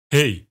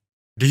Hey,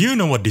 do you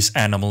know what this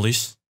animal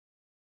is?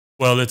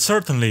 Well, it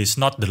certainly is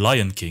not the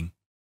Lion King.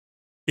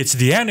 It's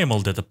the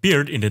animal that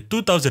appeared in the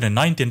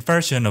 2019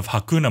 version of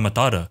Hakuna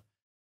Matata.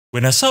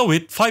 When I saw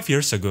it 5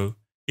 years ago,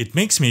 it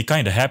makes me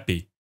kinda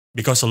happy,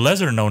 because a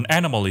lesser known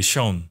animal is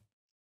shown.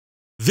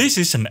 This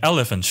is an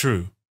elephant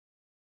shrew.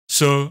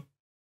 So,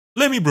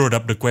 let me broad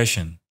up the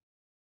question.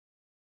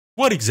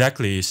 What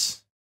exactly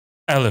is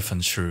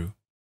elephant shrew?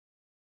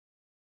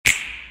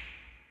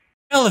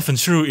 Elephant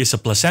shrew is a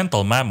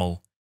placental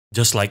mammal,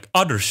 just like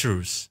other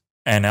shrews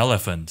and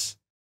elephants.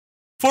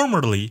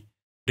 Formerly,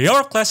 they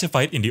are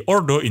classified in the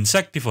ordo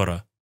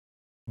Insectivora,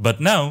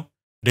 but now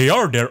they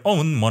are their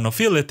own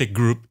monophyletic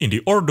group in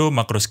the ordo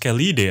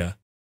Macroscelidea.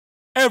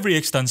 Every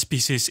extant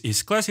species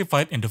is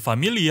classified in the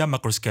familia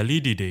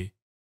Macroscelididae.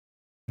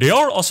 They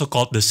are also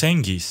called the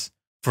sengis,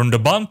 from the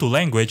Bantu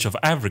language of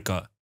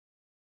Africa.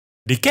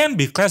 They can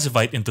be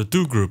classified into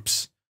two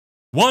groups.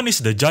 One is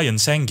the giant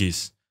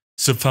sengis,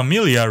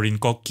 subfamilia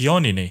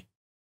Rhincoccioninae,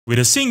 with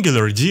a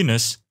singular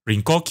genus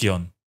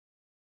Rhincocion.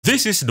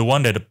 This is the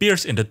one that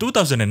appears in the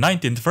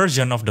 2019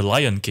 version of The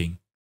Lion King.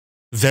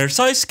 Their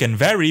size can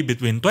vary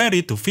between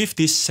 20 to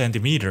 50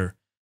 cm,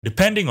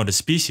 depending on the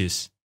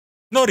species.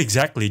 Not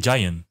exactly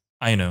giant,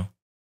 I know.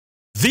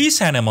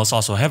 These animals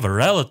also have a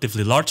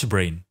relatively large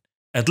brain,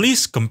 at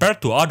least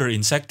compared to other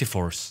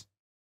insectivores.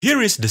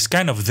 Here is the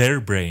scan of their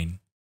brain,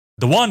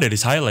 the one that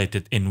is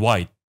highlighted in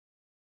white.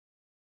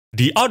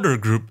 The other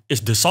group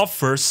is the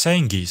soft-fur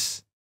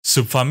sengis,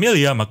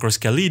 subfamilia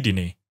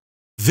Macroscelidinae.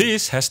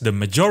 This has the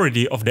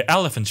majority of the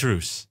elephant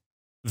shrews.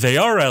 They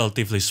are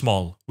relatively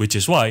small, which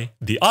is why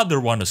the other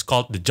one is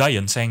called the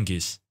giant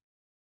sengis.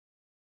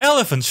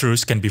 Elephant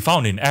shrews can be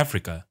found in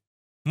Africa,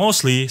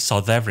 mostly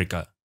South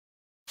Africa.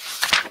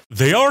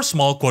 They are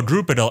small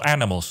quadrupedal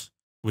animals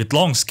with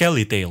long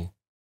scaly tail,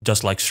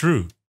 just like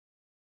shrew.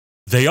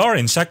 They are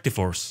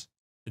insectivores,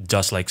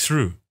 just like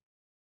shrew.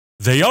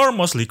 They are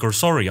mostly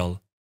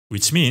cursorial,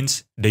 which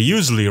means they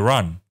usually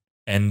run,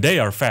 and they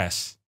are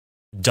fast,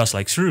 just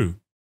like shrew.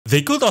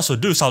 They could also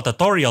do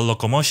saltatorial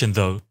locomotion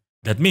though.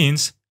 That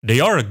means they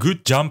are a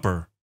good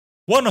jumper.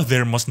 One of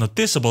their most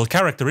noticeable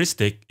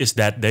characteristic is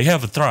that they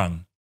have a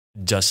trunk,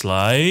 just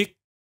like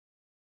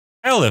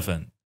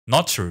elephant,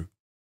 not shrew.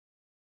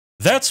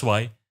 That's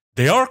why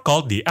they are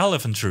called the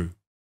elephant shrew,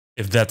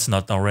 if that's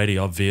not already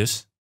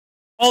obvious.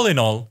 All in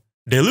all,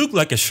 they look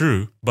like a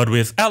shrew but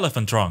with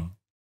elephant trunk.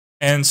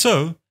 And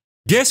so,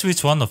 guess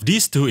which one of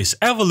these two is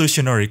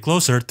evolutionary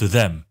closer to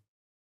them?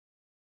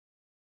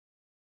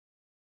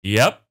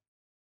 Yep,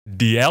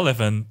 the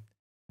elephant.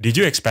 Did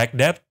you expect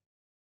that?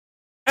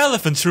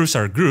 Elephant shrews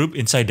are grouped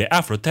inside the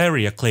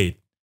Afrotheria clade,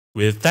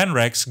 with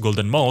tenrecs,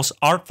 golden moles,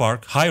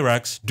 aardvark,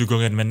 hyrax,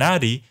 dugong and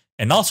menadi,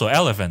 and also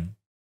elephant.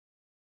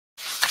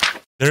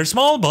 Their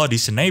small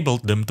bodies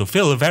enabled them to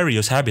fill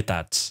various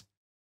habitats.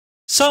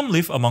 Some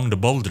live among the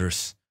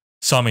boulders,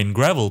 some in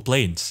gravel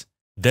plains,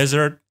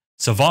 desert,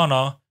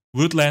 savanna,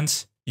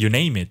 woodlands, you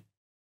name it.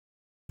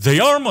 They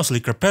are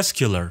mostly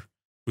crepuscular,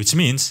 which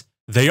means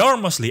they are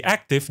mostly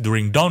active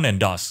during dawn and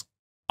dusk,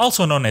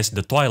 also known as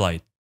the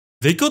twilight.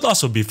 They could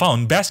also be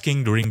found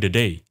basking during the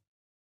day.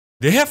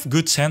 They have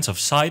good sense of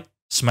sight,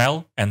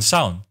 smell, and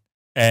sound,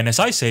 and as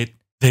I said,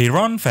 they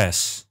run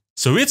fast,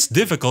 so it's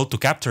difficult to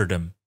capture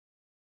them.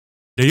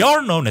 They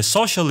are known as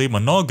socially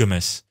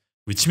monogamous,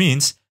 which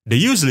means they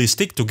usually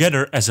stick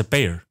together as a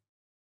pair.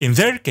 In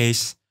their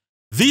case,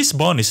 this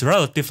bond is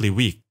relatively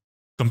weak,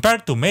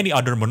 compared to many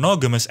other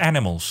monogamous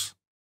animals.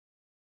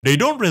 They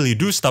don't really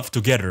do stuff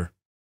together,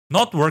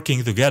 not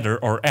working together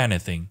or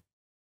anything.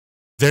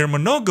 Their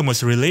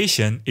monogamous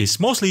relation is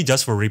mostly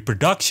just for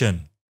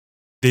reproduction.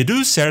 They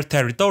do share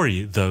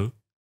territory, though.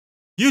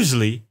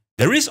 Usually,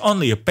 there is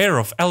only a pair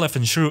of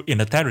elephant shrew in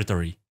a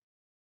territory.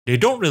 They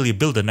don't really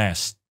build a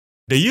nest.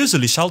 They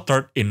usually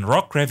sheltered in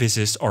rock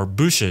crevices or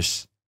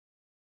bushes.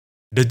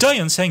 The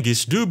giant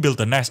sengis do build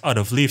a nest out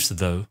of leaves,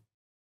 though.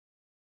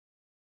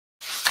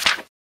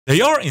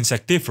 They are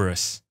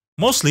insectivorous,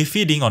 mostly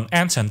feeding on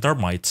ants and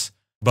termites,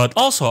 but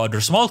also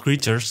other small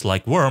creatures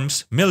like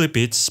worms,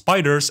 millipedes,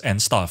 spiders,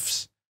 and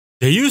stuffs.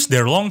 They use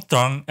their long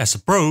tongue as a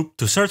probe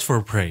to search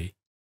for prey.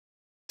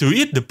 To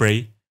eat the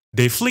prey,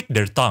 they flick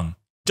their tongue,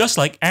 just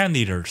like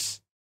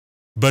anteaters.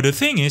 But the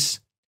thing is,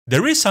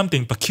 there is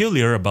something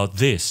peculiar about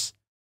this.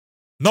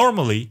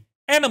 Normally,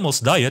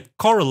 animals' diet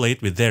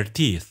correlate with their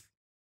teeth.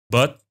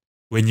 But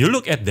when you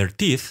look at their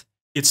teeth,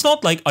 it's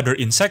not like other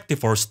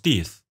insectivores'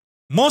 teeth.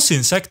 Most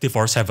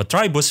insectivores have a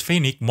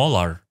tribosphenic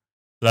molar,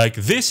 like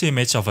this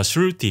image of a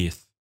shrew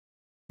teeth.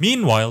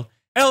 Meanwhile,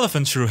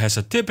 elephant shrew has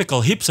a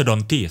typical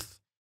hypsodont teeth,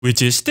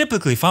 which is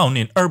typically found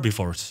in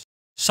herbivores,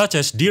 such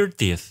as deer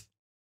teeth.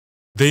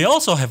 They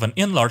also have an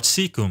enlarged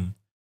cecum,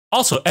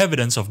 also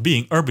evidence of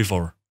being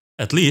herbivore,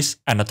 at least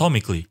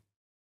anatomically.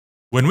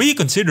 When we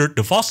considered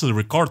the fossil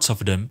records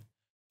of them,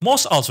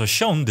 most also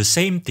shown the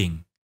same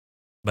thing.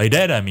 By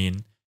that I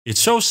mean, it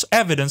shows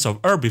evidence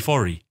of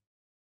herbivory.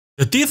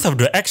 The teeth of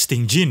the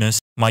extinct genus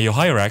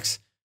Myohyrax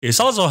is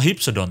also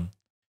hypsodont,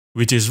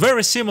 which is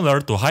very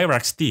similar to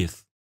hyrax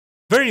teeth,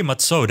 very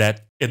much so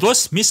that It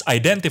was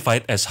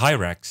misidentified as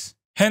hyrax,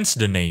 hence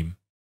the name.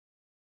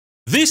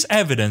 This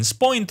evidence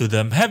points to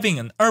them having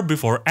an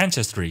herbivore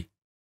ancestry.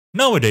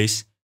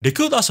 Nowadays, they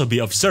could also be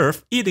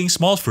observed eating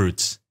small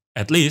fruits,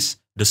 at least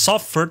the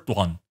soft-furred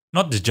one,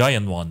 not the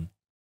giant one.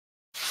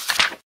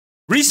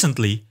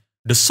 Recently,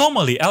 the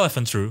Somali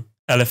elephant shrew,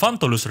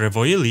 Elephantolus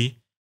revoili,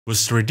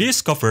 was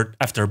rediscovered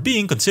after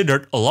being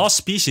considered a lost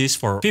species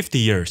for 50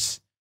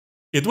 years.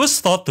 It was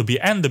thought to be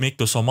endemic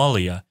to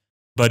Somalia,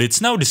 but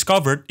it's now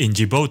discovered in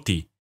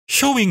Djibouti,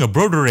 showing a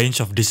broader range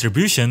of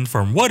distribution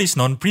from what is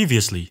known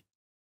previously.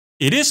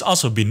 It has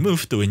also been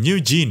moved to a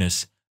new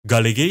genus,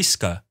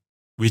 Galligeiska,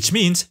 which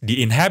means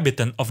the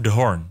inhabitant of the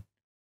horn.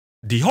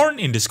 The horn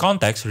in this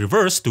context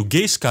refers to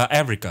Geiska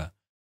africa,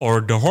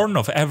 or the Horn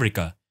of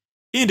Africa,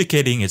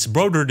 indicating its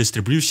broader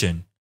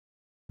distribution.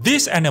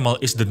 This animal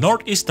is the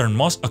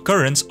northeasternmost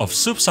occurrence of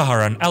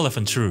sub-Saharan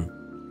elephant shrew.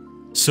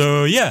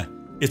 So yeah,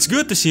 it's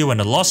good to see when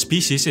a lost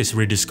species is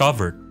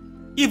rediscovered,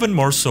 even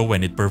more so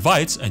when it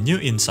provides a new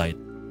insight.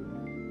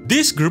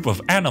 This group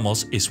of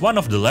animals is one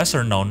of the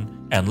lesser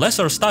known and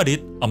lesser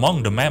studied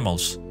among the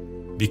mammals,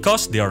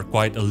 because they are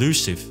quite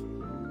elusive.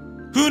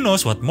 Who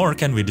knows what more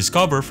can we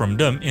discover from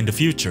them in the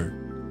future?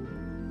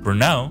 For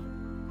now,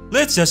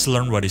 let's just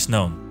learn what is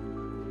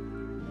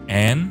known.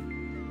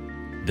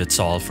 And that's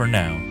all for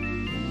now.